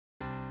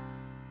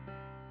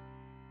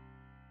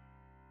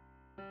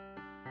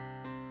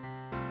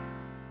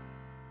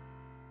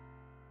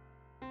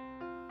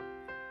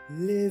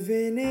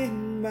Living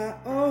in my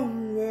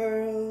own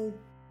world,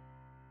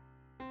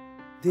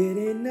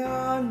 didn't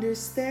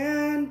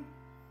understand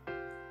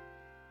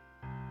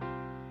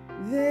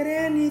that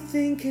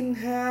anything can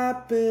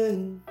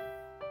happen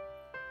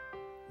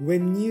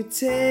when you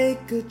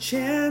take a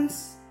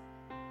chance.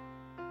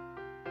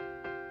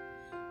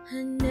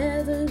 I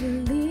never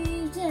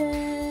believed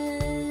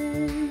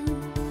in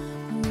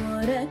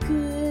what I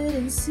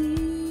couldn't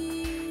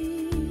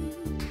see.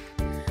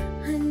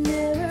 I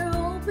never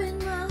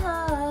opened my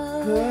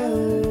heart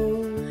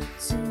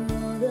to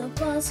all the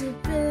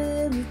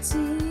possibilities.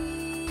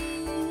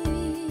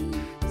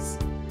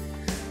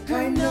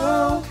 I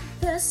know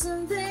that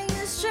something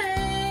is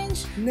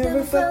strange.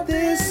 Never felt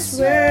this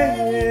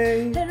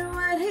way. And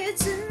right here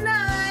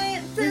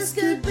tonight, this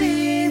could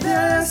be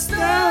the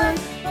start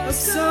of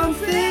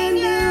something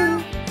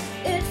new.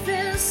 It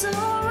feels so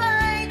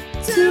right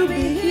to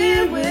be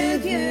here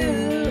with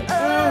you.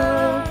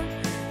 Oh,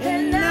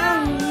 and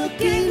now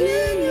looking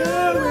in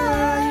your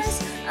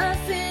eyes, I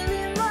feel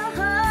in my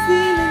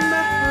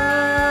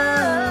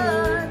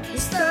heart, the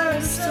start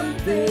of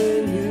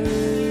something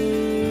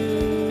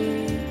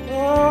new.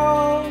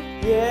 Oh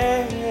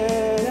yeah,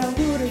 I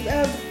would have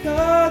ever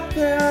thought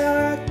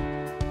that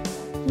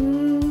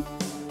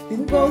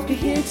we'd both be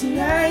here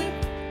tonight.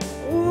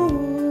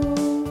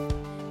 Ooh.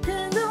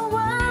 And the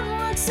world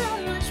looks so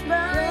much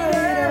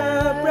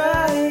brighter,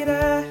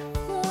 brighter,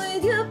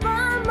 with you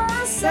by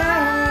my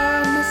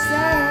side by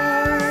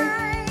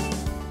side.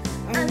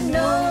 I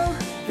know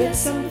that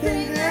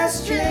something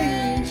has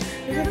changed.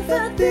 Never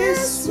felt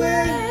this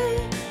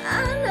way.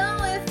 I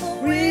know it for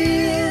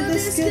real.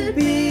 This could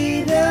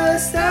be the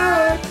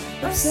start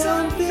of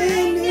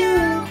something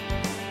new.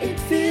 It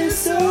feels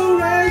so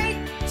right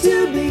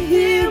to be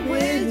here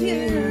with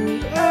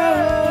you.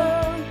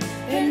 Oh,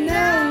 and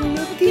now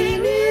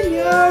looking in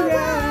your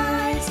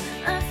eyes,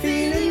 I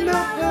feel in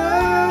my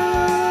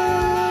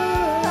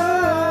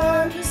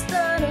heart the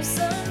start of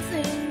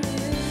something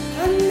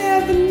new. I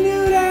never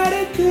knew that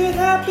it could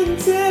happen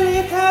till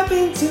it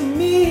happened to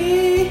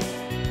me.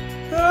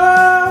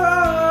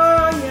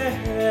 Oh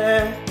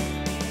yeah,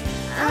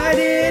 I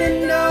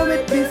didn't know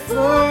it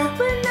before,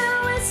 but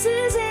now it's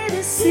easy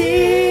to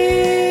see.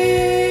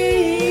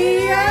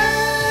 see.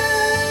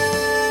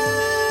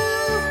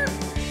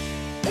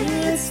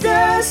 It's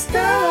the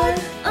start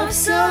of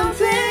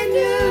something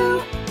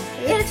new.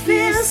 It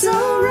feels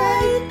so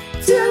right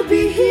to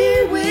be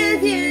here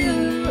with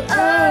you.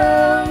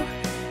 Oh,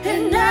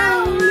 and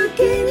now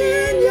looking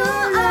in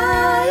your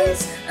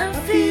eyes, I'm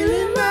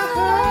feeling my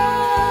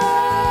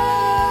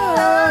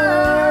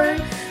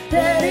heart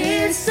that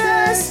it's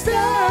the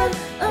start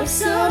of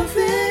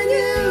something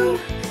new.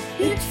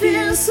 It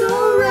feels so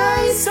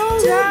right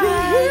to be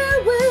here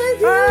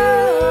with you.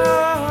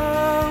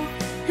 Oh,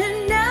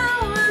 And now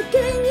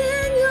looking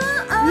in your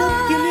eyes,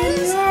 looking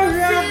in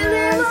your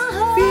eyes,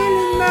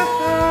 feeling my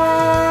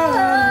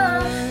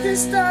heart, the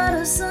start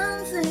of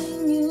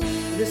something new.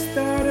 the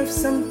start of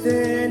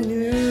something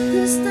new,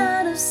 The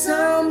start of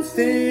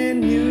something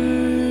new.